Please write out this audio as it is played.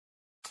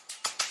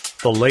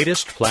The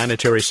latest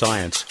planetary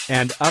science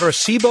and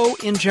Arecibo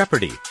in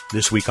jeopardy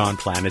this week on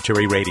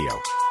Planetary Radio.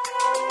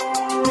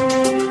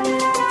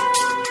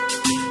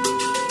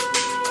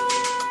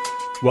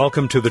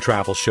 Welcome to the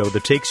travel show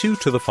that takes you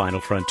to the final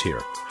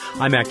frontier.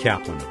 I'm Matt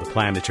Kaplan of the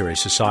Planetary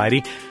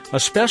Society. A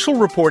special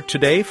report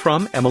today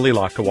from Emily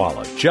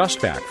Lakdawalla,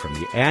 just back from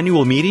the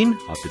annual meeting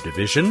of the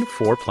Division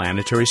for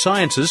Planetary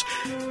Sciences,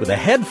 with a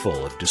head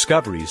full of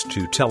discoveries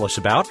to tell us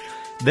about.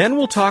 Then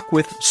we'll talk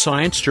with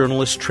science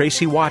journalist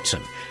Tracy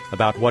Watson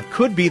about what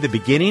could be the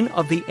beginning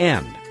of the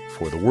end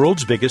for the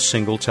world's biggest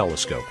single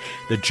telescope,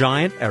 the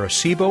giant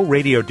Arecibo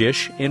radio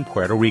dish in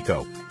Puerto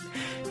Rico.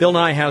 Bill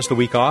Nye has the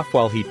week off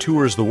while he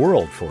tours the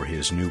world for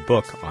his new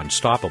book,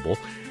 Unstoppable.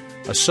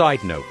 A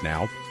side note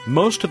now,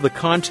 most of the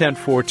content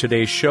for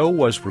today's show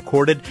was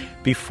recorded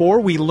before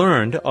we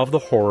learned of the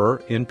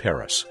horror in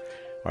Paris.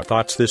 Our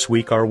thoughts this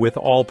week are with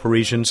all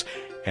Parisians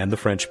and the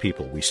French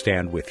people. We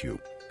stand with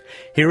you.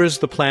 Here is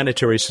the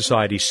Planetary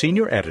Society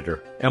senior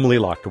editor, Emily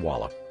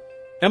Lakdawalla.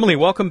 Emily,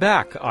 welcome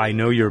back. I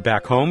know you're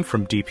back home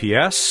from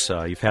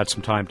DPS. You've had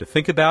some time to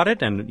think about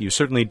it, and you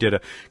certainly did a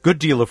good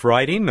deal of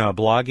writing,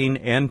 blogging,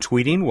 and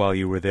tweeting while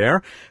you were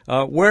there.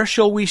 Where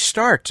shall we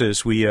start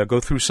as we go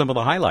through some of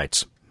the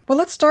highlights? Well,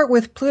 let's start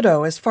with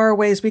Pluto, as far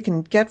away as we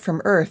can get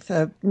from Earth.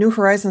 New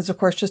Horizons, of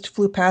course, just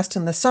flew past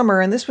in the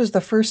summer, and this was the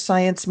first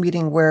science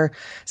meeting where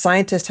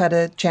scientists had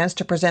a chance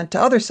to present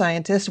to other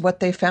scientists what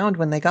they found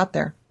when they got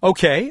there.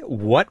 Okay,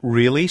 what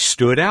really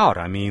stood out?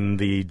 I mean,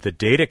 the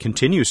data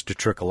continues to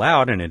trickle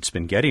out, and it's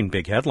been getting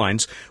big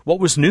headlines. What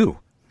was new?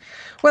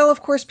 Well,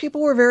 of course,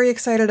 people were very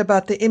excited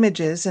about the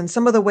images and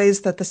some of the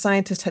ways that the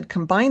scientists had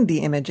combined the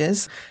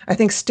images. I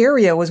think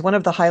stereo was one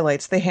of the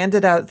highlights. They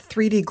handed out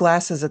 3D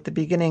glasses at the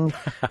beginning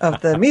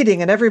of the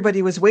meeting, and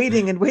everybody was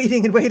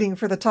waiting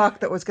for the talk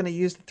that was going to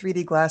use the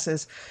 3D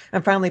glasses.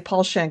 And finally,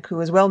 Paul Schenk,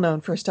 who is well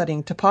known for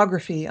studying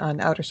topography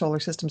on outer solar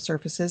system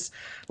surfaces,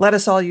 let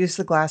us all use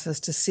the glasses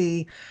to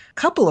see a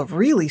couple of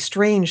really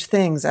strange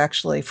things,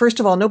 actually. First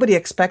of all, nobody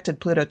expected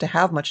Pluto to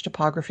have much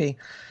topography.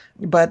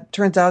 But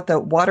turns out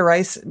that water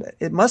ice,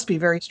 it must be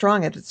very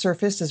strong at its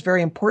surface, is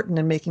very important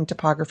in making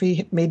topography.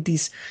 It made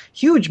these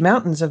huge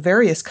mountains of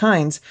various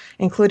kinds,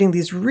 including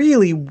these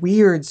really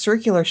weird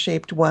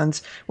circular-shaped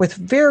ones with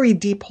very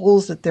deep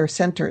holes at their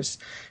centers.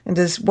 And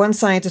as one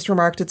scientist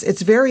remarked,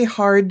 it's very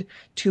hard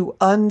to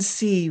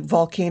unsee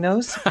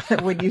volcanoes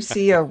when you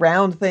see a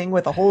round thing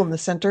with a hole in the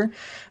center.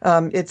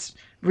 It's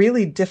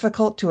really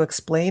difficult to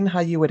explain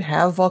how you would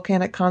have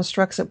volcanic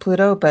constructs at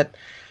Pluto, but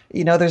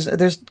you know,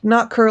 there's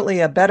not currently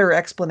a better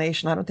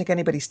explanation. I don't think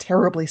anybody's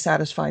terribly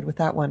satisfied with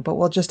that one, but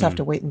we'll just have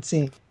to wait and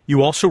see.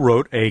 You also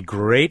wrote a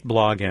great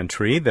blog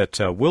entry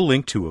that we'll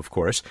link to, of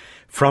course,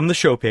 from the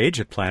show page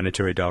at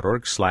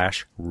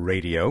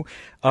planetary.org/radio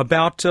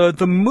about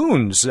the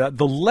moons,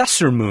 the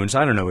lesser moons.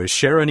 I don't know, is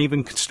Charon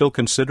even still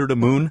considered a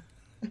moon?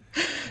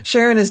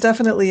 Charon is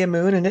definitely a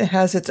moon, and it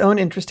has its own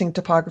interesting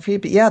topography.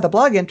 But yeah, the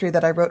blog entry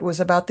that I wrote was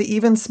about the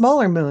even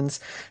smaller moons,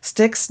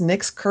 Styx,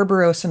 Nix,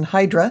 Kerberos, and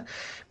Hydra,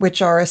 which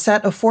are a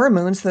set of 4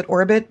 moons that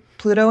orbit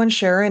Pluto and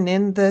Charon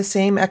in the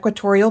same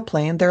equatorial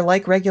plane. They're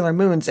like regular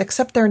moons,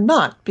 except they're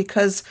not,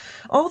 because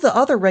all the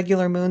other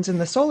regular moons in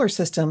the solar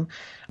system,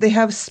 they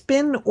have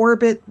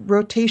spin-orbit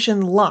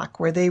rotation lock,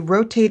 where they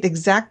rotate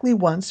exactly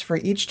once for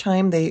each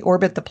time they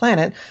orbit the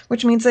planet,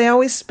 which means they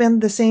always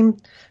spin the same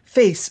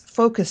face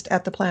focused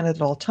at the planet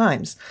at all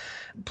times.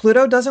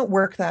 Pluto doesn't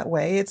work that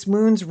way. Its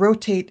moons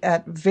rotate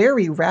at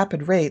very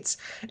rapid rates.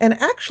 And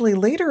actually,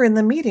 later in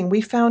the meeting,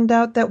 we found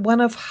out that one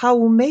of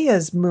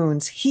Haumea's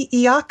moons,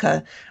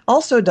 Hi'iaka,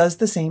 also does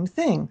the same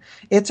thing.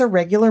 It's a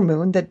regular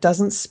moon that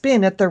doesn't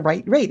spin at the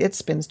right rate. It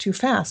spins too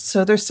fast.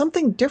 So there's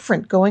something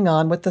different going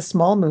on with the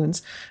small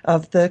moons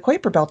of the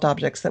Kuiper Belt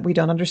objects that we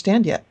don't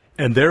understand yet.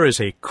 And there is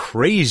a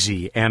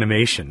crazy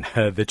animation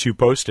that you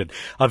posted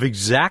of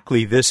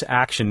exactly this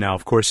action. Now,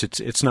 of course,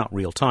 it's not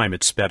real time;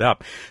 it's sped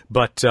up,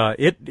 but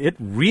it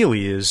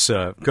really is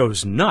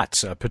goes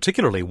nuts.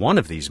 Particularly one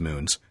of these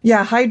moons.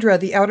 Yeah, Hydra,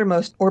 the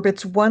outermost,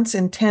 orbits once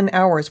in 10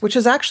 hours, which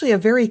is actually a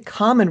very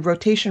common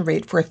rotation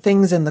rate for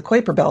things in the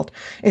Kuiper Belt.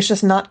 It's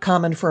just not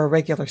common for a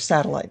regular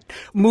satellite.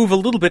 Move a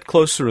little bit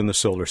closer in the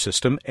solar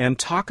system and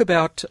talk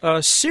about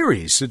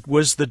Ceres.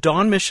 Was the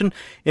Dawn mission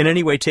in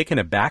any way taking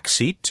a back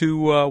seat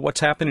to what's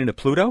happening to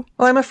Pluto?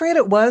 Well, I'm afraid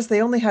it was.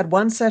 They only had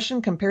one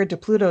session compared to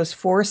Pluto's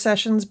 4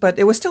 sessions, but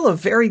it was still a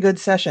very good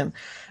session.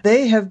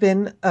 They have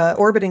been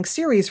orbiting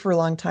Ceres for a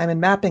long time and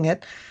mapping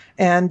it,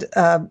 and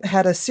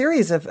had a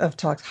series of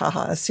talks,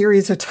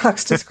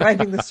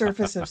 describing the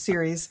surface of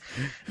Ceres.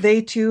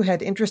 They, too,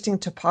 had interesting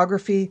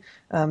topography.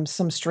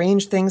 Some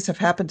strange things have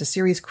happened to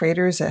Ceres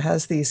craters. It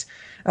has these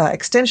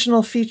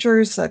extensional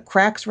features,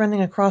 cracks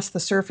running across the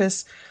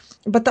surface.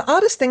 But the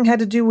oddest thing had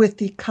to do with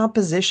the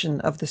composition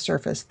of the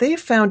surface. They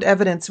found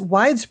evidence,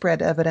 widespread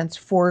evidence,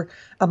 for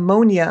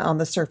ammonia on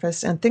the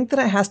surface and think that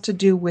it has to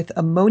do with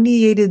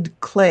ammoniated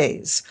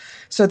clays.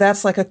 So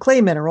that's like a clay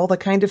mineral, the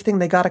kind of thing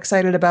they got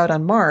excited about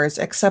on Mars,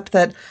 except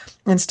that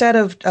instead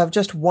of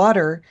just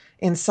water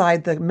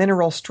inside the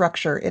mineral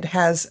structure, it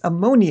has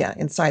ammonia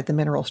inside the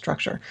mineral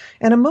structure.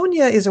 And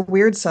ammonia is a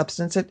weird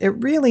substance. It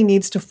really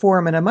needs to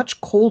form in a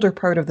much colder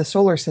part of the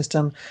solar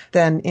system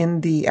than in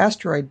the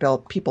asteroid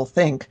belt, people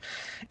think.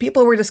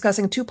 People were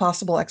discussing two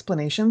possible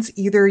explanations.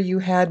 Either you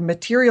had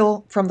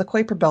material from the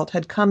Kuiper belt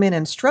had come in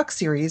and struck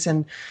Ceres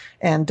and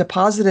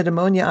deposited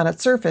ammonia on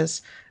its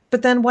surface,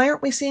 but then why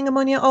aren't we seeing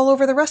ammonia all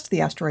over the rest of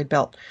the asteroid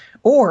belt?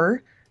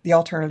 Or the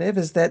alternative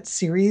is that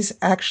Ceres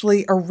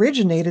actually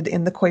originated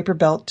in the Kuiper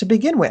belt to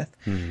begin with.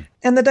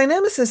 And the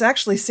dynamicists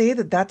actually say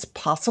that that's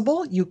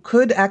possible. You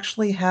could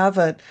actually have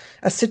a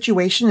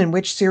situation in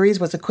which Ceres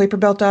was a Kuiper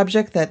belt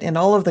object, that in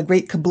all of the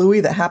great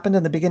kablooey that happened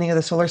in the beginning of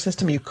the solar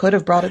system, you could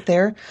have brought it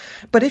there.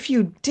 But if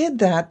you did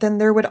that, then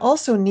there would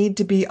also need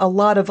to be a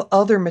lot of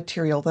other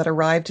material that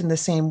arrived in the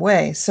same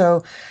way.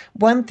 So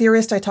one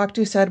theorist I talked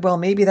to said, well,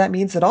 maybe that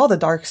means that all the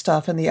dark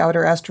stuff in the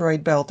outer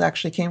asteroid belt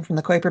actually came from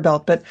the Kuiper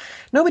belt, but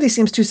nobody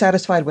seems too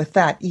satisfied with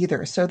that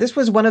either. So this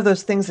was one of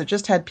those things that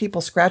just had people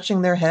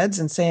scratching their heads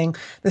and saying,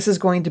 this is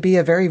going to be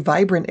a very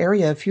vibrant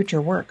area of future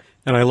work.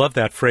 And I love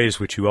that phrase,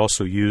 which you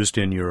also used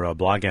in your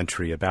blog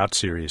entry about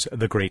Ceres,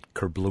 the Great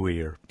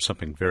Kerblooey, or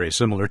something very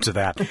similar to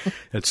that.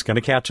 It's going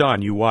to catch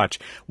on. You watch.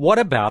 What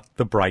about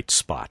the bright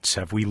spots?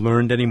 Have we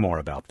learned any more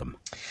about them?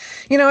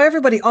 You know,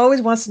 everybody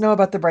always wants to know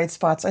about the bright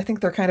spots. I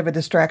think they're kind of a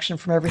distraction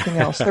from everything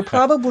else. They're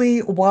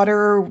probably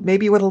water,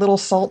 maybe with a little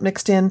salt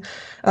mixed in.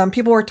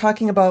 People were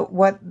talking about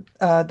what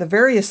the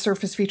various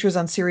surface features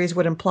on Ceres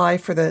would imply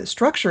for the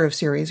structure of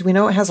Ceres. We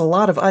know it has a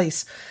lot of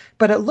ice,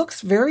 but it looks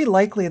very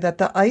likely that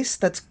the ice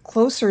that's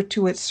closer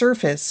to its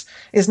surface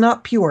is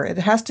not pure. It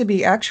has to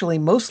be actually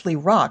mostly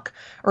rock,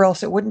 or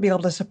else it wouldn't be able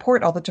to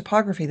support all the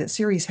topography that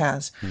Ceres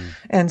has.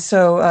 And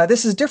so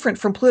this is different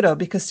from Pluto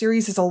because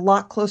Ceres is a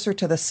lot closer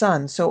to the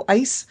sun. So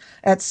ice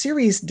at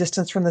Ceres'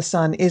 distance from the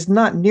sun is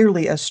not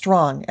nearly as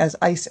strong as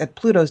ice at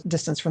Pluto's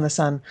distance from the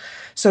sun.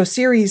 So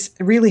Ceres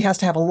really has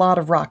to have a lot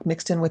of rock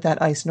mixed in with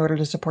that ice in order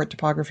to support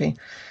topography.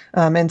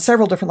 And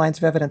several different lines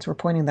of evidence were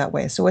pointing that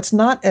way. So it's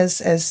not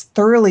as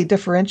thoroughly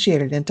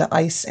differentiated into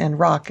ice and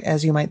rock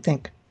as you might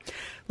think.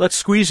 Let's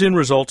squeeze in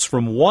results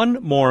from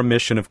one more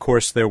mission. Of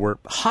course, there were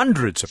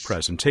hundreds of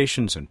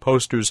presentations and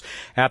posters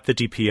at the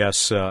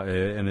DPS,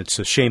 and it's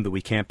a shame that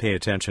we can't pay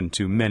attention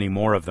to many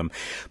more of them.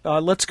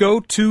 Let's go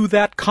to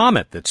that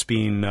comet that's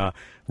been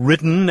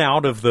ridden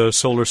out of the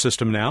solar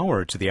system now,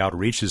 or to the outer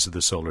reaches of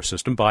the solar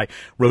system, by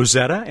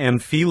Rosetta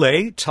and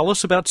Philae. Tell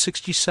us about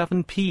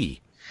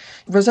 67P.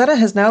 Rosetta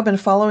has now been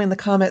following the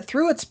comet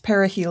through its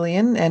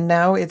perihelion, and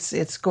now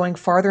it's going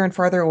farther and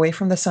farther away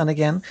from the sun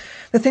again.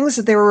 The things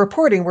that they were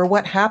reporting were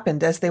what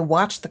happened as they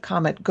watched the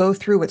comet go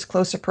through its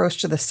close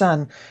approach to the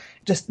sun.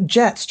 Just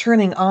jets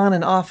turning on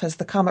and off as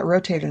the comet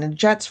rotated, and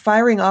jets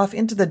firing off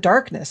into the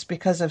darkness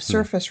because of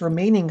surface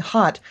remaining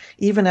hot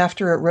even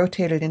after it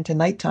rotated into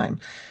nighttime.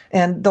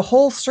 And the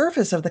whole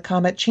surface of the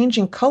comet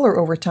changing color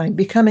over time,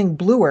 becoming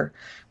bluer,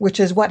 which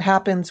is what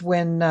happens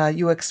when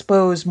you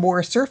expose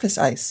more surface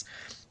ice.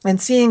 And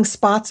seeing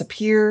spots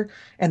appear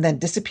and then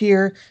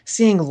disappear,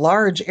 seeing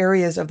large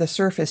areas of the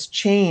surface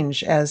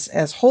change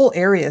as whole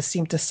areas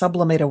seem to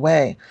sublimate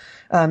away,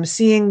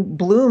 seeing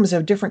blooms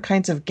of different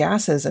kinds of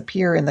gases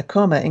appear in the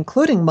coma,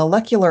 including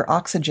molecular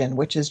oxygen,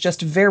 which is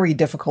just very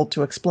difficult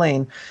to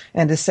explain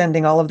and is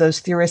sending all of those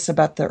theorists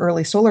about the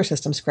early solar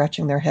system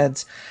scratching their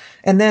heads.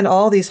 And then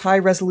all these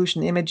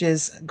high-resolution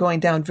images going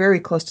down very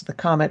close to the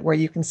comet, where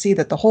you can see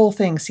that the whole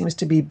thing seems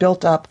to be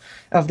built up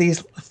of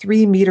these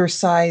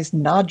 3-meter-sized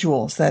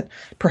nodules that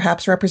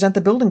perhaps represent the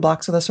building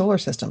blocks of the solar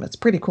system. It's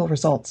pretty cool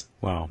results.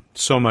 Wow.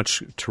 So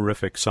much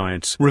terrific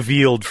science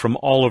revealed from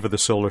all over the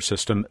solar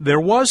system.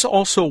 There was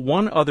also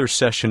one other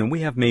session, and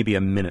we have maybe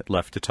a minute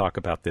left to talk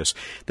about this,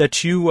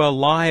 that you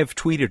live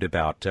tweeted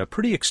about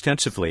pretty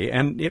extensively,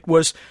 and it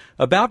was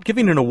about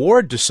giving an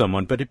award to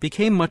someone, but it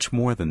became much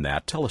more than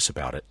that. Tell us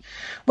about it.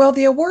 Well,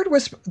 the award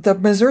was the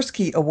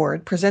Mazursky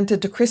Award,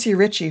 presented to Chrissy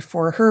Ritchie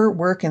for her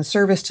work and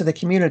service to the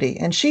community.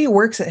 And she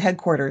works at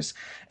headquarters,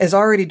 is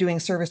already doing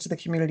service to the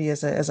community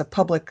as a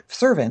public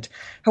servant.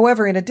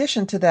 However, in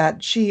addition to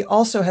that, she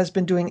also has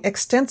been doing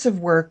extensive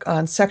work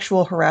on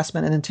sexual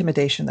harassment and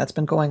intimidation that's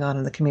been going on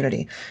in the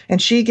community.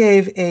 And she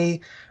gave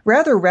a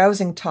rather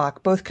rousing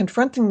talk, both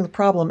confronting the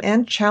problem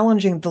and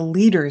challenging the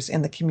leaders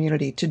in the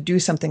community to do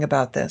something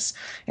about this.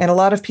 And a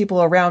lot of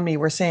people around me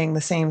were saying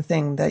the same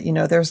thing, that, you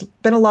know, there's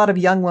been a lot of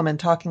young women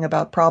talking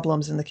about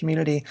problems in the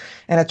community,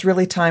 and it's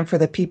really time for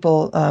the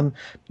people,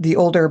 the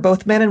older,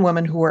 both men and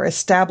women who are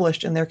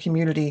established in their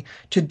community,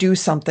 to do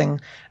something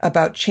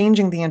about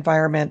changing the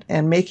environment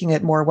and making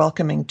it more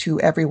welcoming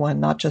to everyone,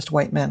 not just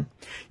white men.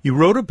 You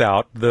wrote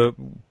about the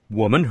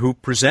woman who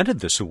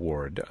presented this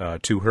award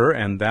to her,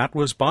 and that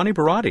was Bonnie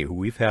Barati, who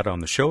we've had on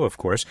the show, of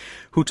course,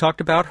 who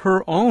talked about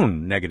her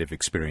own negative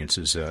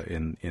experiences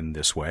in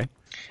this way.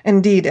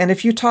 Indeed. And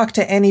if you talk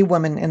to any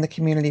woman in the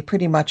community,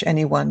 pretty much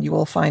anyone, you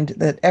will find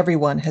that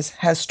everyone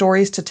has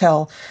stories to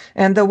tell.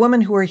 And the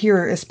women who are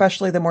here,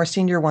 especially the more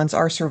senior ones,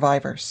 are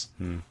survivors.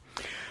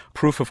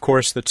 Proof, of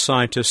course, that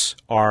scientists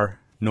are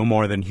no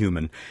more than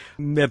human.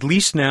 At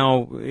least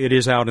now it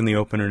is out in the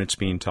open and it's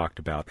being talked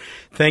about.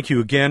 Thank you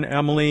again,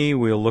 Emily.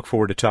 We'll look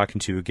forward to talking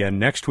to you again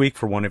next week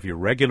for one of your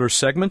regular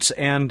segments.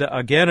 And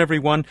again,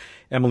 everyone,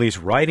 Emily's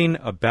writing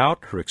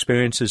about her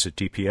experiences at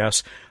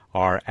DPS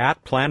are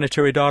at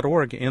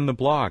planetary.org in the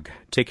blog.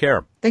 Take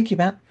care. Thank you,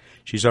 Matt.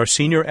 She's our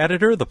senior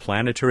editor, the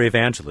planetary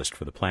evangelist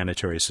for the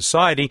Planetary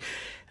Society,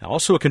 and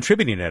also a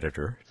contributing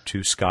editor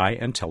to Sky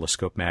and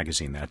Telescope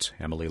magazine. That's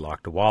Emily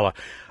Lakdawalla.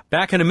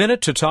 Back in a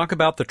minute to talk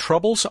about the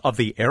troubles of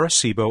the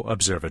Arecibo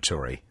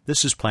Observatory.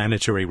 This is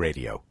Planetary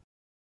Radio.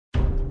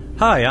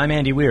 Hi, I'm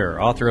Andy Weir,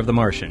 author of The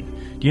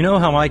Martian. Do you know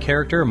how my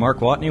character, Mark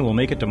Watney, will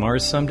make it to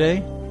Mars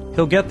someday?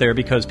 He'll get there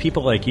because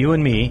people like you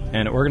and me,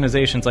 and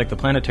organizations like the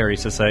Planetary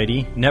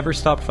Society, never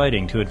stop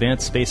fighting to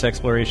advance space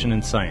exploration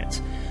and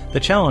science. The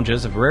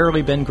challenges have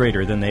rarely been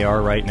greater than they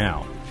are right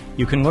now.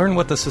 You can learn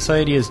what the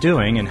Society is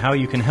doing and how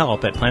you can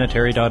help at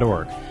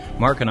planetary.org.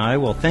 Mark and I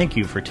will thank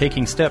you for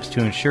taking steps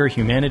to ensure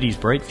humanity's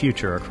bright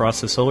future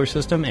across the solar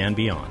system and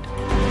beyond.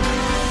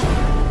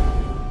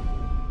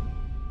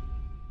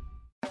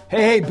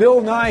 Hey,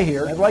 Bill Nye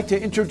here. I'd like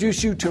to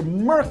introduce you to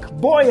Mark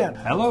Boyan.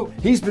 Hello.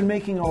 He's been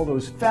making all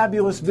those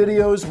fabulous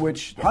videos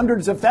which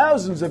hundreds of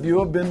thousands of you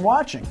have been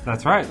watching.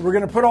 That's right. We're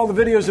going to put all the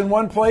videos in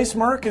one place,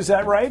 Mark, is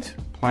that right?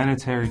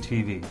 Planetary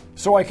TV.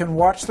 So I can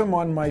watch them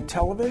on my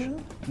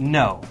television?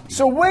 No.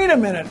 So wait a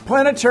minute,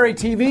 Planetary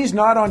TV's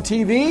not on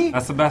TV?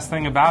 That's the best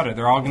thing about it.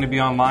 They're all going to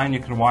be online. You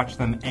can watch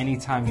them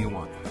anytime you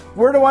want.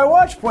 Where do I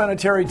watch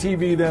Planetary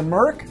TV then,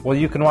 Mark? Well,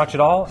 you can watch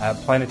it all at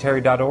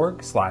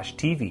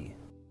planetary.org/TV.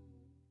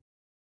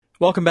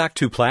 Welcome back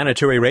to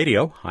Planetary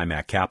Radio. I'm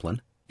Matt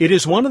Kaplan. It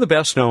is one of the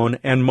best known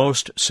and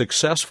most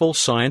successful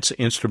science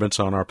instruments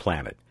on our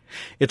planet.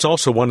 It's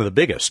also one of the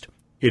biggest.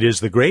 It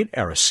is the Great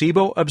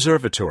Arecibo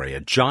Observatory,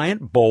 a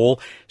giant bowl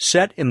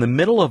set in the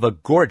middle of a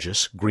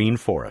gorgeous green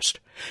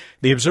forest.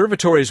 The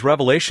observatory's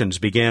revelations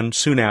began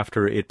soon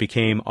after it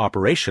became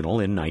operational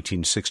in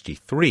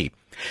 1963.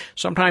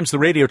 Sometimes the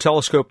radio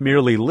telescope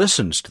merely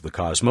listens to the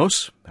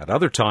cosmos. At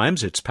other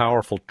times, its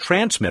powerful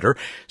transmitter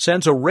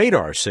sends a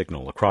radar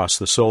signal across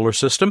the solar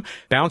system,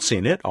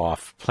 bouncing it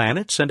off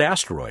planets and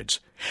asteroids.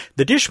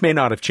 The dish may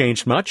not have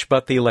changed much,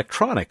 but the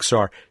electronics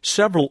are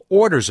several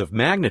orders of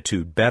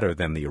magnitude better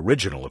than the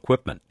original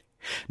equipment.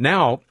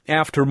 Now,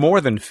 after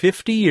more than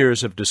 50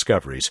 years of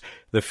discoveries,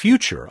 the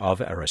future of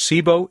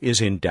Arecibo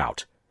is in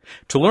doubt.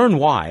 To learn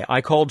why,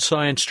 I called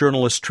science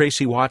journalist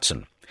Tracy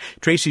Watson.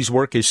 Tracy's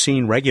work is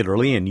seen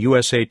regularly in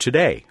USA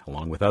Today,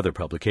 along with other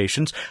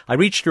publications. I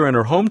reached her in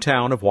her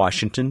hometown of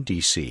Washington,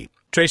 D.C.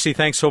 Tracy,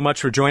 thanks so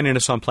much for joining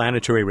us on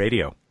Planetary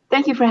Radio.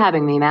 Thank you for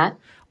having me, Matt.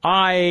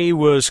 I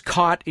was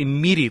caught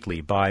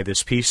immediately by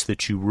this piece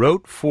that you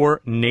wrote for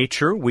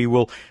Nature. We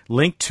will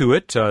link to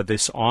it,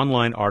 this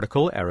online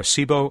article,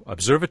 Arecibo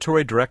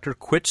Observatory Director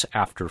Quits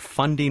After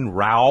Funding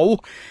Row.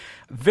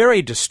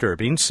 Very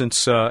disturbing,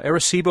 since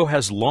Arecibo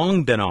has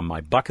long been on my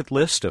bucket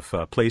list of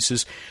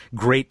places,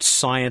 great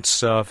science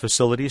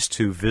facilities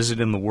to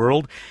visit in the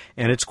world,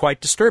 and it's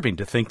quite disturbing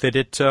to think that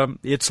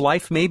its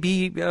life may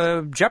be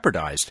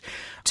jeopardized.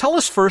 Tell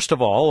us, first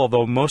of all,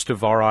 although most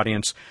of our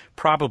audience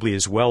probably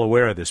is well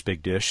aware of this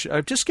big dish,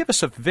 just give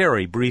us a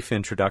very brief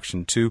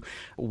introduction to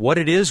what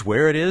it is,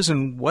 where it is,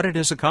 and what it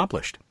has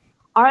accomplished.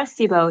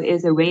 Arecibo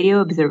is a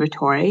radio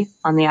observatory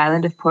on the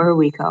island of Puerto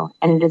Rico,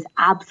 and it is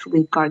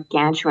absolutely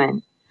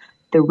gargantuan.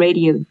 The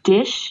radio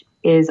dish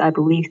is, I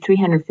believe,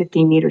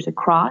 350 meters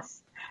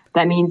across.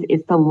 That means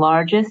it's the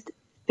largest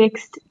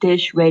fixed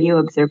dish radio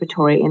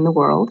observatory in the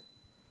world.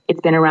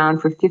 It's been around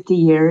for 50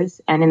 years,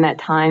 and in that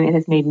time, it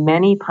has made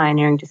many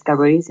pioneering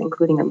discoveries,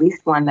 including at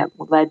least one that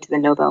led to the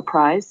Nobel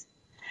Prize.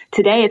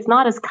 Today, it's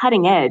not as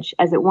cutting edge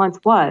as it once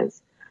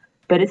was,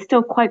 but it's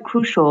still quite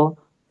crucial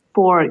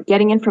for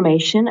getting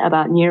information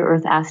about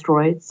near-Earth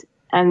asteroids,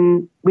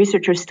 and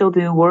researchers still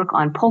do work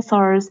on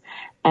pulsars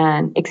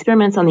and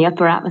experiments on the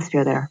upper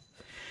atmosphere there.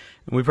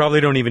 We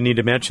probably don't even need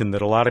to mention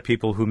that a lot of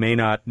people who may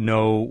not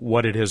know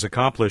what it has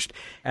accomplished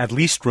at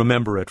least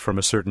remember it from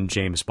a certain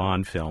James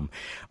Bond film.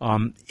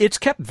 It's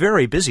kept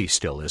very busy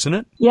still, isn't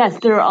it? Yes,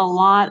 there are a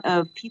lot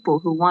of people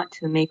who want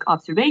to make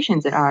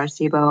observations at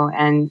Arecibo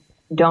and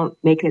don't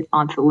make it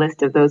onto the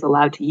list of those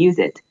allowed to use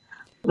it.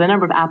 The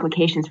number of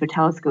applications for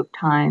telescope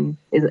time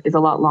is a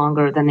lot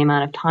longer than the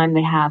amount of time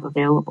they have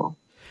available.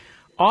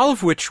 All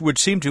of which would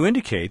seem to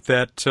indicate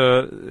that,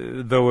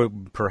 though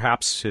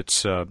perhaps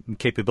its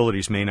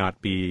capabilities may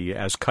not be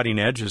as cutting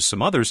edge as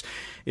some others,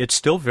 it's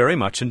still very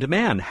much in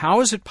demand.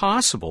 How is it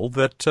possible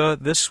that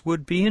this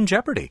would be in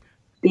jeopardy?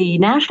 The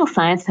National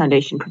Science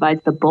Foundation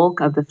provides the bulk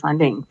of the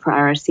funding for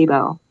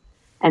Arecibo,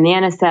 and the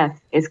NSF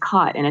is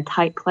caught in a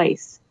tight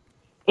place.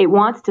 It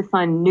wants to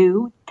fund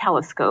new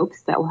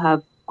telescopes that will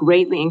have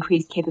greatly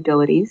increased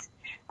capabilities,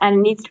 and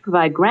it needs to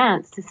provide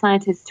grants to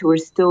scientists who are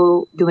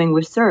still doing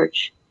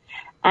research.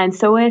 And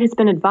so it has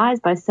been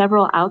advised by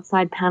several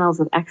outside panels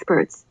of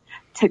experts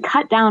to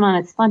cut down on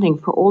its funding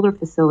for older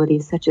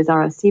facilities such as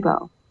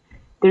Arecibo.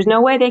 There's no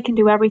way they can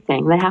do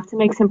everything. They have to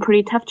make some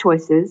pretty tough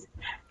choices.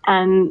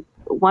 And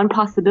one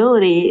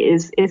possibility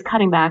is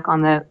cutting back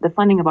on the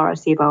funding of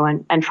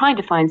Arecibo and trying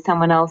to find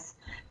someone else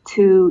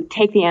to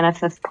take the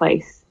NSF's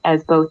place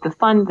as both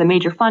the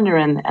major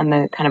funder and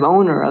the kind of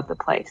owner of the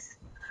place.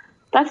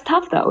 That's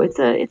tough, though. It's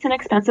an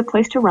expensive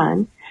place to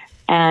run.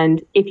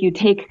 And if you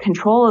take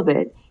control of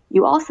it,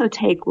 you also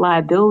take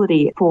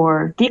liability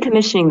for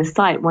decommissioning the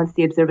site once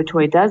the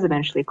observatory does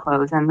eventually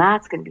close, and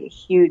that's going to be a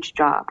huge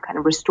job, kind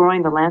of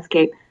restoring the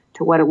landscape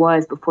to what it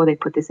was before they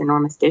put this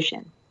enormous dish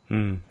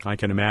in. I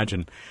can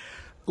imagine.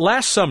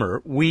 Last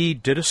summer, we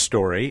did a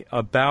story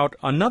about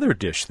another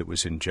dish that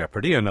was in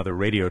jeopardy, another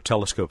radio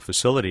telescope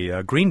facility,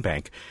 Green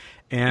Bank,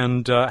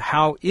 and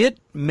how it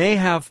may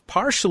have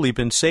partially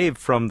been saved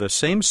from the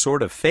same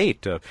sort of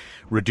fate,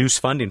 reduced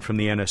funding from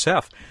the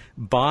NSF,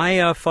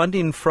 by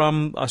funding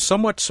from a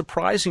somewhat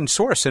surprising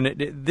source. And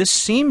this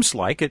seems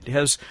like it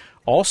has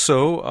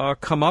also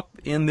come up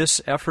in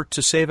this effort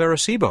to save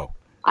Arecibo.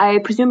 I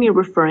presume you're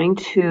referring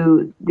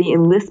to the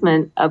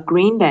enlistment of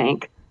Green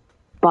Bank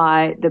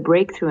by the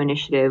Breakthrough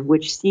Initiative,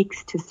 which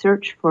seeks to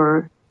search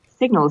for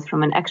signals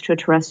from an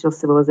extraterrestrial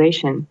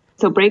civilization.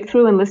 So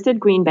Breakthrough enlisted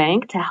Green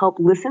Bank to help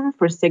listen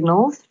for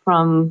signals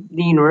from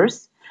the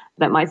universe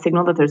that might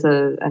signal that there's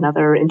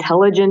another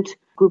intelligent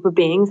group of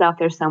beings out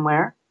there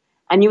somewhere.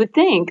 And you would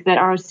think that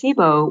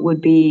Arecibo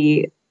would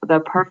be the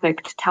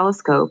perfect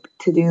telescope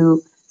to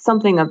do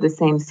something of the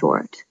same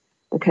sort,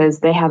 because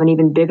they have an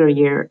even bigger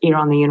ear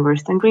on the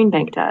universe than Green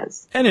Bank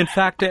does. And in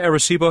fact,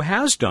 Arecibo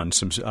has done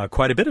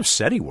quite a bit of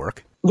SETI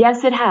work.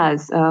 Yes, it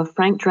has.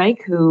 Frank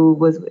Drake, who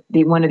was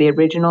one of the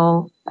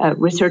original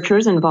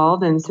researchers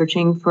involved in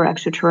searching for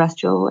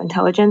extraterrestrial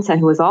intelligence and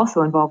who was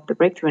also involved with the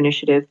Breakthrough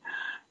Initiative,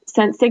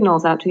 sent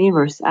signals out to the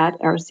universe at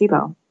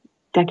Arecibo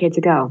decades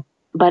ago.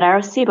 But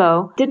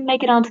Arecibo didn't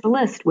make it onto the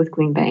list with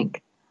Green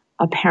Bank.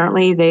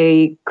 Apparently,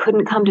 they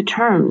couldn't come to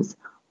terms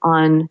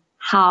on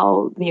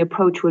how the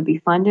approach would be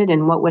funded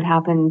and what would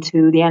happen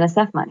to the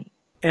NSF money.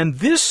 And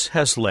this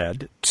has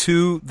led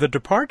to the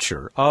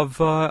departure of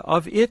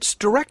its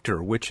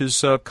director, which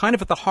is kind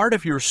of at the heart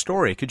of your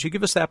story. Could you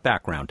give us that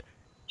background?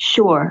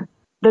 Sure.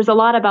 There's a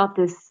lot about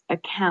this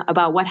account,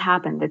 about what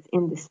happened that's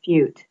in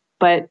dispute.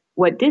 But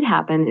what did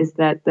happen is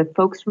that the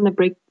folks from the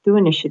Breakthrough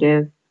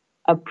Initiative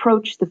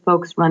approached the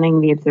folks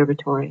running the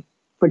observatory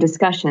for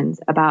discussions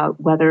about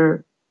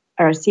whether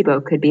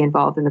Arecibo could be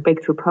involved in the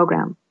Breakthrough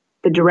program.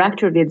 The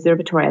director of the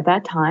observatory at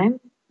that time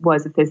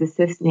was a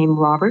physicist named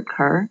Robert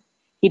Kerr.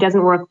 He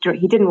didn't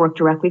work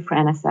directly for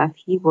NSF.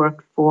 He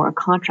worked for a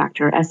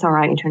contractor,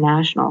 SRI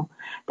International,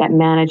 that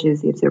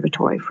manages the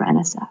observatory for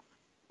NSF.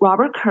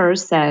 Robert Kerr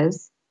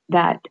says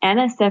that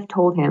NSF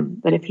told him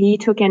that if he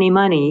took any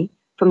money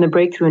from the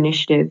Breakthrough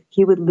Initiative,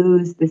 he would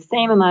lose the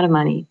same amount of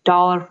money,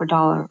 dollar for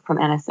dollar, from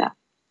NSF.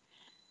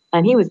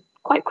 And he was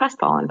quite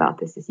crestfallen about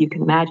this, as you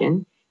can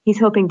imagine. He's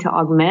hoping to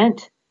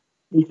augment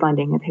the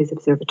funding of his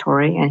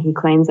observatory, and he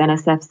claims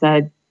NSF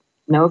said,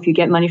 no, if you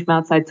get money from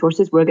outside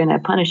sources, we're going to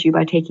punish you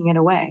by taking it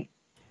away.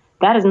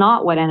 That is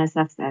not what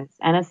NSF says.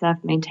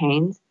 NSF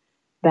maintains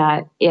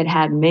that it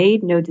had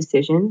made no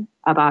decision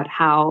about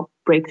how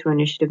Breakthrough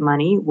Initiative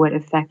money would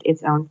affect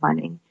its own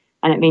funding,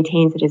 and it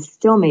maintains it has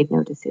still made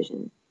no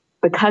decision.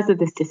 Because of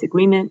this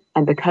disagreement,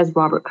 and because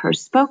Robert Kerr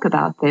spoke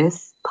about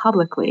this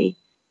publicly,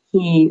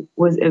 he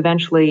was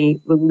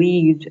eventually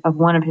relieved of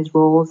one of his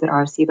roles at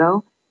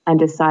Arecibo and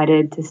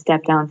decided to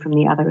step down from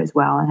the other as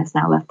well, and has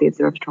now left the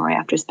observatory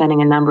after spending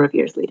a number of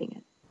years leading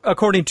it.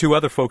 According to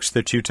other folks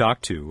that you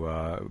talked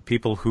to,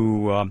 people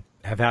who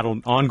have had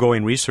an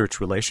ongoing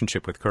research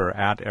relationship with Kerr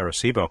at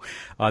Arecibo,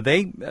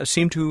 they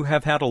seem to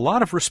have had a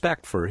lot of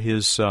respect for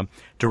his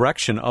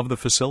direction of the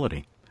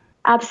facility.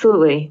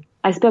 Absolutely.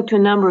 I spoke to a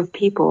number of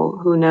people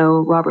who know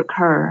Robert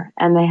Kerr,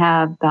 and they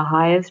have the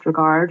highest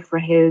regard for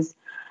his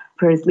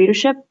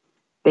leadership.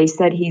 They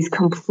said he's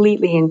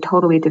completely and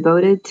totally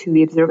devoted to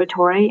the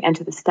observatory and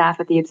to the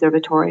staff at the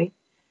observatory,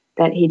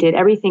 that he did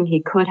everything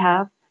he could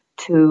have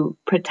to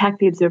protect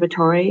the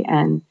observatory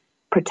and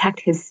protect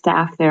his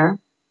staff there.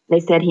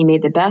 They said he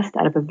made the best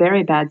out of a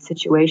very bad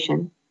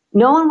situation.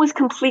 No one was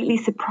completely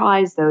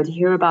surprised, though, to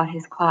hear about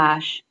his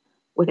clash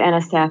with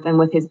NSF and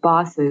with his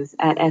bosses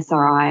at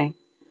SRI.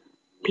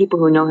 People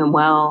who know him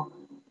well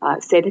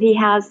say that he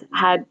has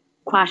had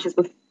clashes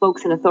with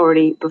folks in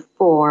authority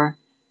before,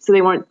 so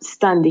they weren't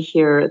stunned to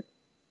hear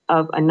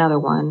of another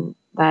one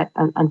that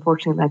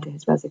unfortunately led to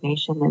his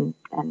resignation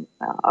and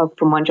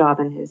from one job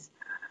and his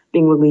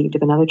being relieved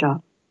of another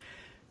job.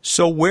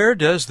 So where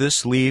does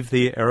this leave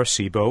the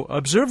Arecibo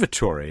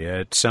Observatory?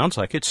 It sounds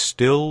like it's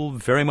still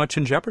very much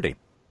in jeopardy.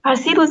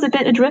 Arecibo is a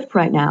bit adrift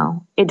right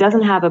now. It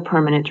doesn't have a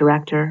permanent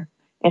director.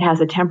 It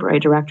has a temporary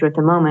director at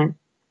the moment.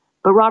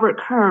 But Robert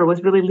Kerr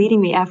was really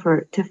leading the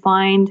effort to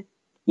find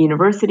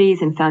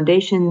universities and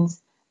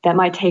foundations that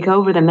might take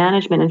over the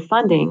management and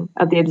funding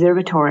of the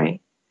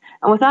observatory.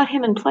 And without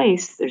him in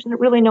place, there's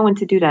really no one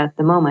to do that at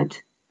the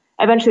moment.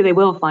 Eventually they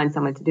will find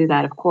someone to do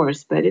that, of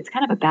course, but it's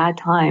kind of a bad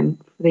time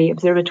for the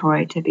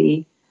observatory to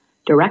be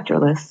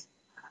directorless.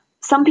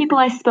 Some people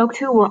I spoke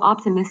to were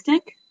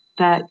optimistic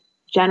that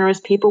generous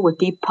people with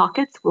deep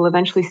pockets will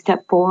eventually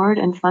step forward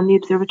and fund the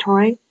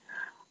observatory.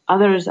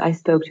 Others I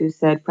spoke to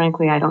said,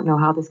 frankly, I don't know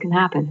how this can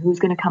happen. Who's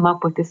going to come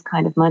up with this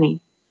kind of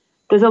money?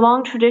 There's a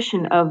long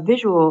tradition of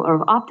visual or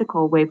of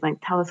optical wavelength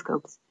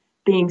telescopes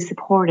being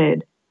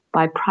supported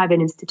by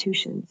private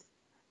institutions.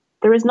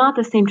 There is not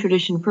the same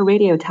tradition for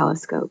radio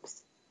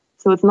telescopes,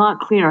 so it's not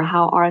clear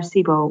how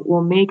Arecibo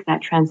will make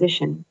that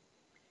transition.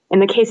 In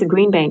the case of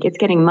Green Bank, it's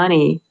getting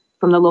money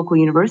from the local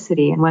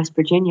university in West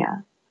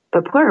Virginia,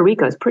 but Puerto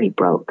Rico is pretty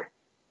broke,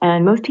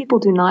 and most people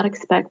do not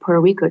expect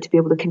Puerto Rico to be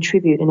able to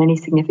contribute in any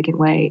significant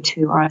way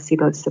to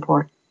Arecibo's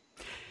support.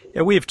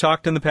 Yeah, we have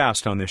talked in the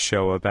past on this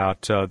show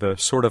about the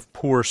sort of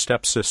poor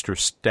stepsister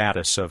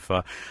status of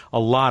a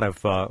lot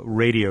of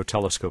radio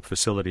telescope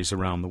facilities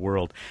around the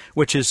world,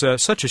 which is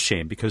such a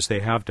shame because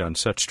they have done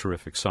such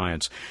terrific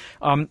science.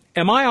 Am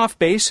I off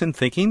base in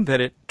thinking that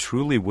it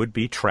truly would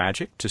be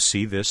tragic to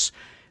see this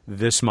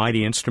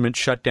mighty instrument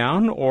shut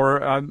down?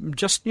 Or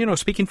just,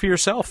 speaking for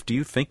yourself, do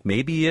you think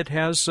maybe it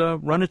has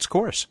run its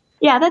course?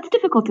 Yeah, that's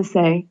difficult to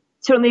say.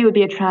 Certainly it would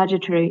be a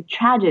tragedy,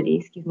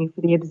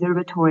 for the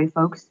observatory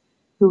folks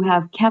who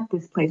have kept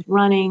this place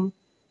running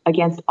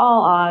against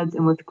all odds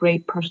and with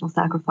great personal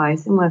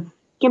sacrifice and with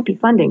skimpy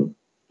funding.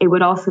 It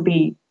would also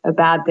be a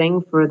bad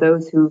thing for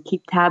those who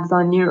keep tabs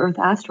on near-Earth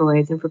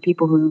asteroids and for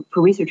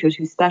researchers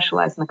who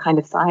specialize in the kind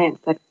of science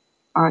that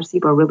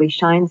Arecibo really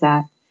shines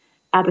at.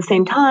 At the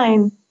same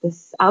time,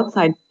 this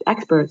outside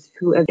experts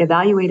who have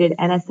evaluated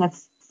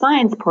NSF's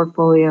science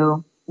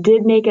portfolio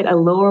did make it a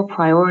lower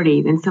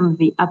priority than some of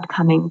the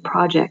upcoming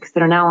projects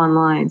that are now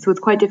online. So it's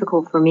quite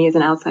difficult for me as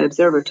an outside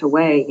observer to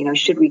weigh,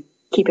 should we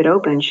keep it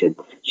open? Should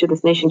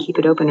this nation keep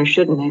it open or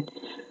shouldn't it?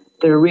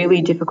 They're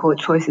really difficult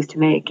choices to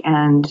make,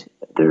 and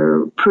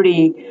they're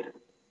pretty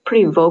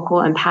vocal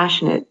and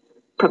passionate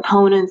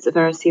proponents of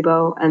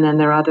Arecibo, and then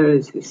there are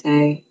others who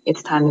say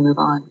it's time to move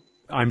on.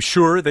 I'm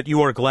sure that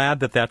you are glad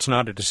that that's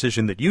not a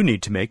decision that you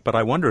need to make, but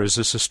I wonder, is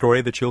this a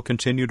story that you'll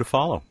continue to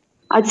follow?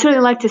 I'd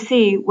certainly like to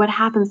see what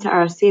happens to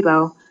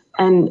Arecibo,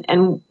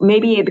 and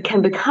maybe it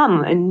can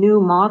become a new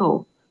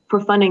model for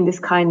funding this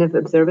kind of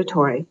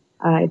observatory.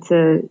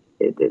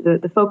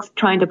 The folks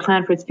trying to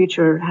plan for its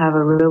future have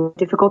a real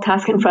difficult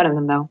task in front of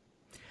them, though.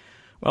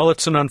 Well,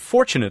 it's an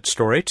unfortunate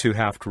story to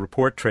have to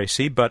report,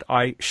 Tracy, but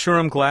I sure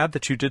am glad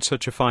that you did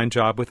such a fine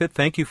job with it.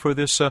 Thank you for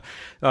this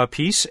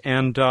piece,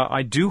 and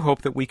I do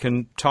hope that we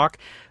can talk,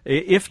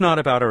 if not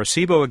about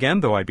Arecibo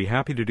again, though I'd be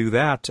happy to do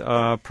that,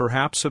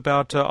 perhaps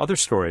about other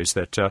stories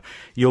that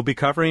you'll be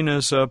covering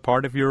as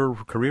part of your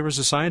career as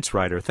a science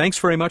writer. Thanks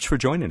very much for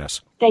joining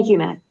us. Thank you,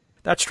 Matt.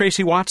 That's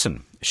Tracy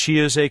Watson. She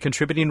is a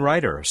contributing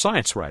writer, a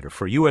science writer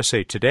for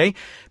USA Today,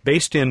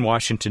 based in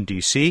Washington,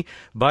 D.C.,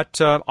 but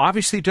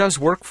obviously does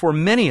work for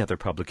many other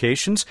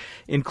publications,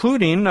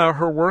 including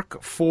her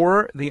work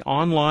for the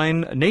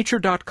online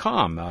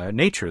Nature.com,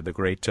 Nature, the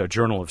great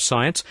journal of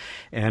science.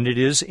 And it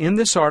is in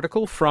this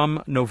article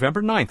from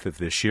November 9th of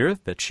this year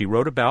that she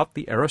wrote about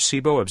the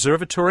Arecibo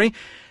Observatory,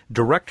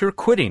 director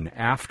quitting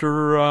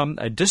after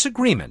a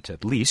disagreement,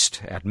 at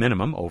least, at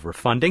minimum, over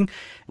funding,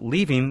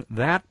 leaving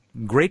that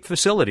great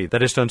facility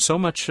that has done so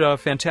much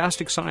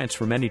fantastic science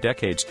for many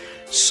decades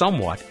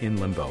somewhat in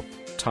limbo.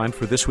 Time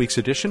for this week's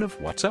edition of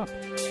What's Up?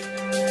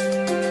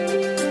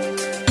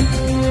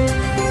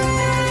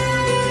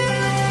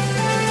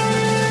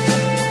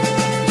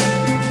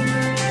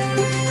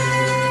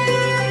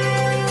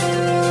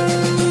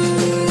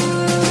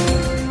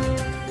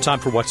 Time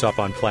for What's Up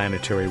on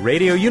Planetary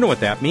Radio. You know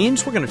what that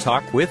means. We're going to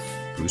talk with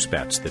Bruce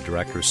Betts, the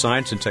Director of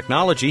Science and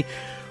Technology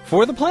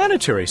for the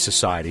Planetary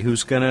Society,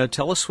 who's going to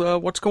tell us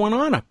what's going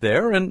on up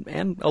there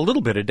and a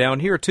little bit of down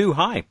here, too.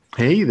 Hi.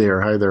 Hey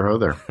there. Hi there. Ho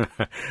there.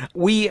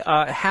 We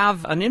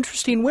have an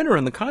interesting winner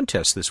in the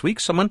contest this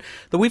week, someone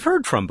that we've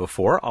heard from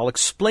before. I'll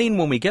explain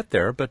when we get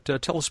there, but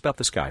tell us about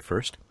this guy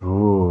first.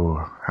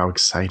 Oh, how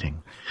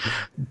exciting.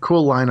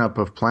 Cool lineup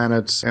of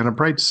planets and a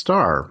bright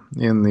star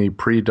in the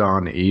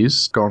pre-dawn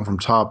east, going from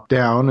top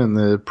down in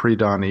the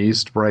pre-dawn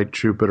east, bright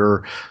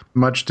Jupiter,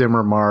 much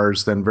dimmer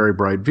Mars, then very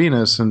bright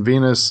Venus, and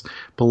Venus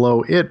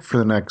below it for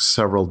the next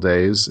several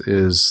days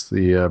is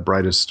the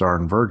brightest star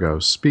in Virgo,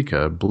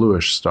 Spica,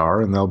 bluish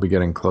star, and they'll be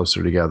getting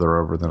closer together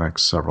over the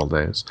next several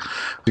days.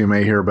 You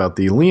may hear about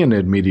the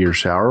Leonid meteor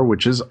shower,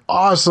 which is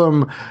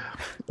awesome,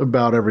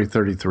 about every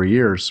 33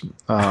 years.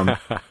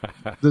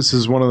 This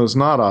is one of those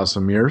not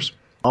awesome years,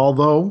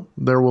 although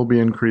there will be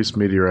increased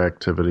meteor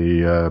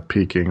activity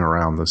peaking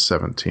around the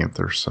 17th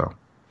or so.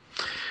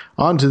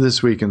 On to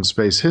This Week in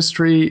Space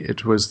History.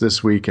 It was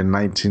this week in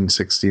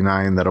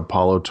 1969 that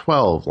Apollo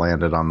 12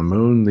 landed on the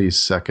moon, the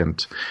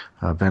second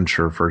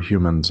venture for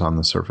humans on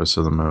the surface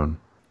of the moon.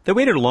 They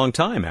waited a long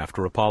time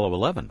after Apollo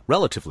 11,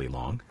 relatively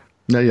long.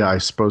 Yeah, I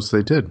suppose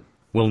they did.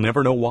 We'll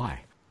never know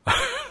why.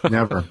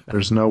 Never.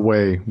 There's no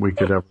way we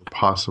could ever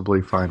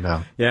possibly find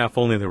out. Yeah, if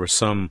only there was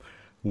some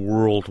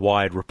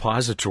worldwide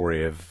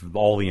repository of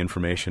all the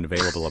information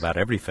available about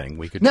everything.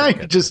 We could. Now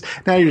you're just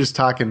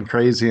talking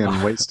crazy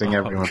and wasting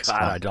everyone's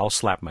time. I'll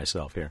slap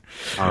myself here.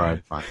 All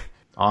right, fine.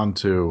 On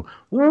to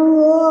Random's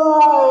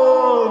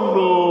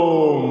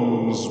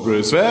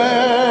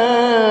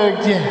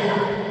Respect.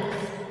 Yeah.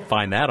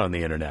 Find that on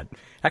the internet.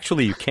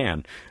 Actually, you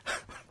can.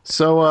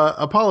 So,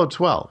 Apollo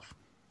 12.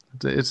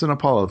 It's an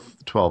Apollo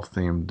 12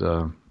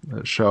 themed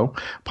show.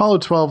 Apollo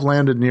 12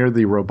 landed near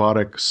the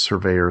robotic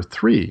Surveyor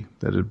 3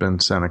 that had been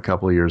sent a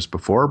couple of years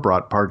before,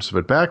 brought parts of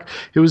it back.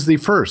 It was the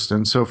first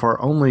and so far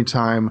only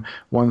time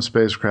one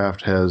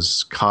spacecraft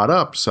has caught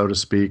up, so to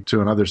speak,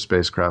 to another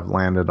spacecraft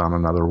landed on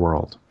another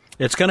world.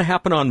 It's going to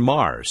happen on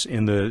Mars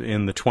in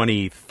the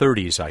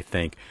 2030s, I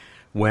think,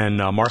 when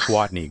Mark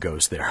Watney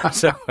goes there.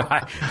 So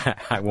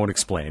I won't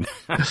explain.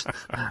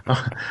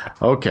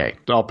 Okay,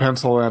 I'll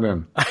pencil that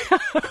in.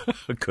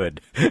 Good.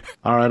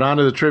 All right, on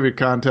to the trivia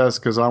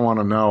contest, because I want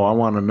to know. I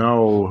want to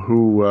know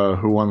who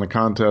won the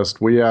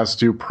contest. We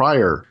asked you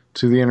prior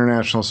to the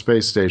International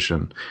Space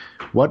Station,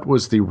 what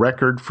was the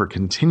record for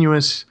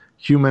continuous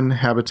human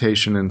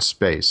habitation in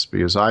space?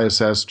 Because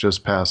ISS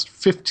just passed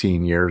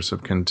 15 years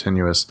of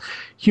continuous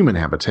human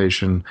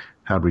habitation.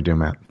 How'd we do,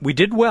 Matt? We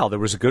did well. There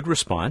was a good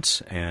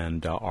response,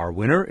 and our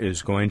winner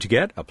is going to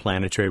get a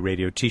Planetary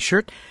Radio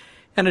T-shirt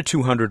and a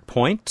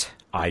 200-point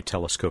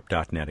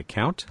iTelescope.net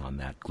account on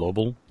that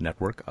global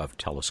network of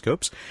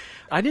telescopes.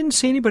 I didn't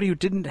see anybody who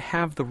didn't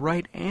have the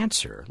right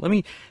answer. Let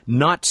me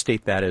not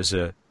state that as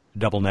a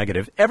double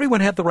negative.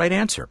 Everyone had the right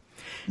answer.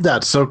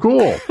 That's so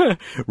cool.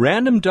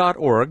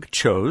 Random.org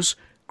chose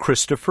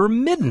Christopher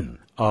Midden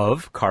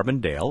of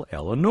Carbondale,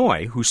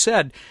 Illinois, who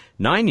said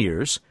 9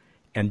 years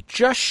and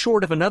just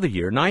short of another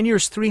year, 9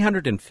 years,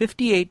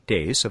 358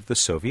 days of the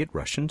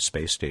Soviet-Russian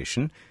space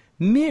station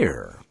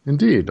Mir.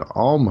 Indeed,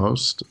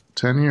 almost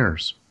 10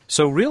 years.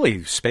 So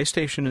really, space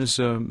station is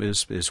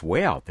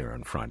way out there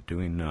in front,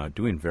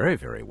 doing very,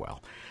 very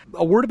well.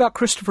 A word about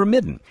Christopher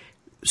Midden.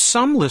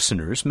 Some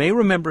listeners may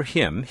remember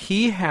him.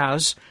 He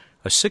has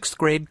a 6th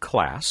grade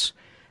class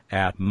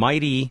at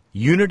mighty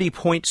Unity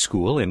Point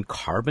School in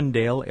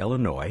Carbondale,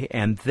 Illinois,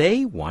 and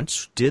they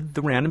once did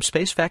the Random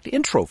Space Fact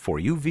intro for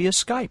you via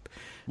Skype.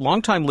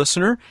 Longtime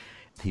listener.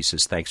 He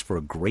says, thanks for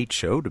a great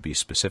show, to be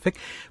specific,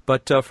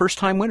 but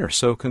first-time winner.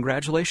 So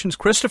congratulations,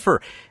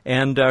 Christopher,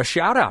 and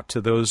shout-out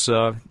to those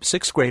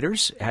 6th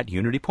graders at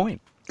Unity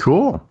Point.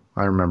 Cool.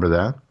 I remember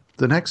that.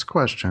 The next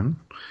question,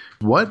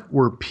 what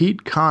were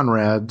Pete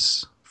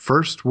Conrad's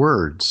first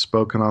words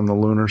spoken on the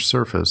lunar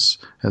surface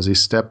as he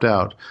stepped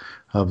out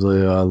of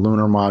the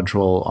lunar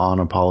module on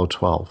Apollo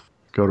 12?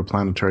 Go to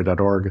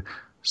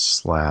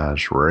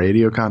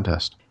planetary.org/radio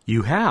contest.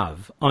 You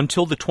have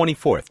until the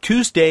 24th,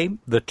 Tuesday,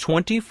 the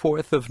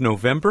 24th of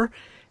November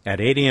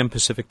at 8 a.m.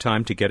 Pacific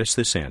time to get us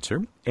this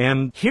answer.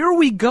 And here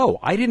we go.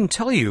 I didn't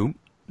tell you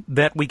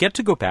that we get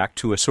to go back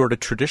to a sort of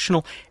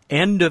traditional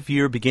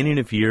end-of-year,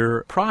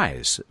 beginning-of-year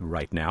prize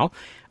right now.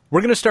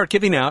 We're going to start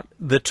giving out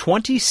the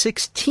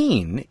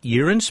 2016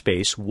 Year in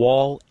Space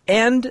wall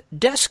and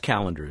desk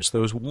calendars,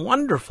 those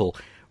wonderful,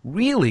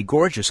 really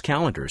gorgeous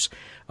calendars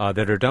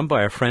that are done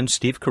by our friend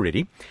Steve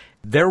Caridi.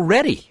 They're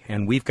ready,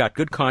 and we've got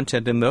good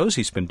content in those.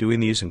 He's been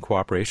doing these in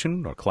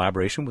cooperation or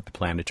collaboration with the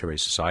Planetary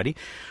Society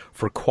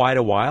for quite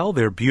a while.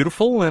 They're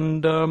beautiful,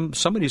 and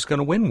somebody's going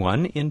to win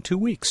one in 2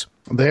 weeks.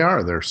 They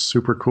are. They're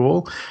super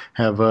cool,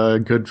 have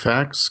good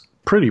facts,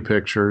 pretty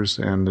pictures,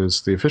 and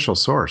is the official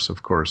source,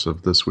 of course,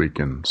 of This Week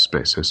in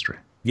Space History.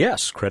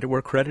 Yes, credit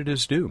where credit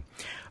is due.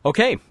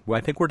 Okay, well,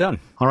 I think we're done.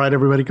 All right,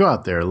 everybody, go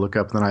out there, look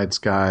up the night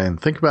sky, and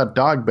think about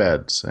dog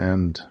beds,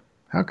 and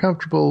how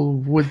comfortable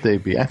would they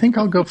be? I think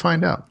I'll go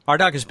find out. Our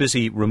dog is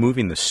busy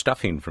removing the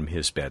stuffing from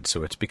his bed,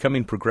 so it's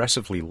becoming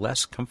progressively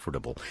less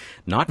comfortable.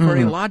 Not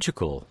very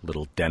logical,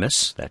 little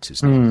Dennis. That's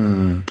his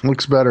name.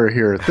 Looks better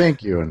here.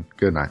 Thank you, and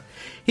good night.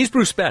 He's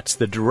Bruce Betts,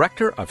 the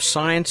Director of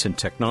Science and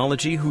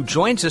Technology, who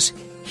joins us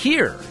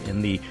here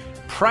in the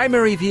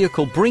primary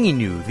vehicle bringing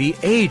you the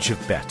Age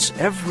of Betts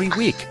every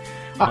week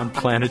on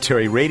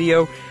Planetary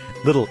Radio.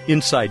 Little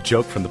inside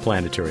joke from the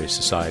Planetary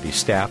Society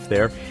staff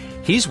there.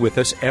 He's with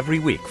us every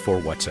week for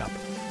What's Up.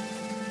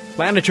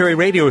 Planetary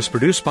Radio is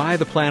produced by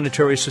the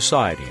Planetary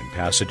Society in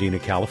Pasadena,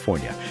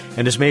 California,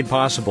 and is made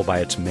possible by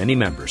its many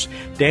members.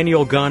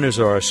 Daniel Gunn is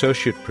our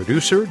associate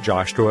producer.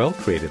 Josh Doyle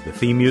created the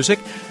theme music.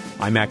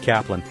 I'm Matt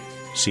Kaplan.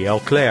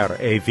 Ciel clair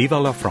et vive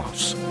la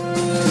France.